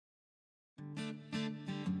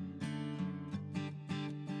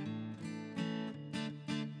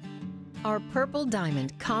Our purple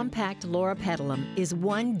diamond compact loropetalum is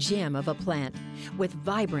one gem of a plant with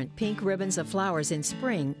vibrant pink ribbons of flowers in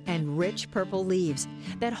spring and rich purple leaves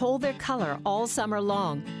that hold their color all summer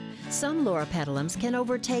long. Some loropetalums can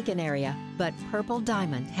overtake an area, but purple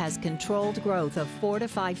diamond has controlled growth of 4 to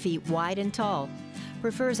 5 feet wide and tall,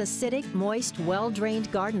 prefers acidic, moist,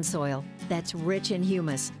 well-drained garden soil that's rich in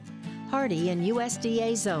humus. Hardy in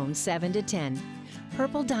USDA zone 7 to 10,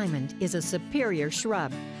 purple diamond is a superior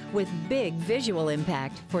shrub with big visual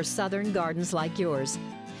impact for southern gardens like yours.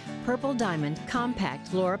 Purple Diamond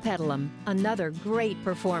Compact Loropetalum, another great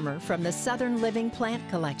performer from the Southern Living Plant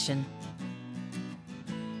Collection.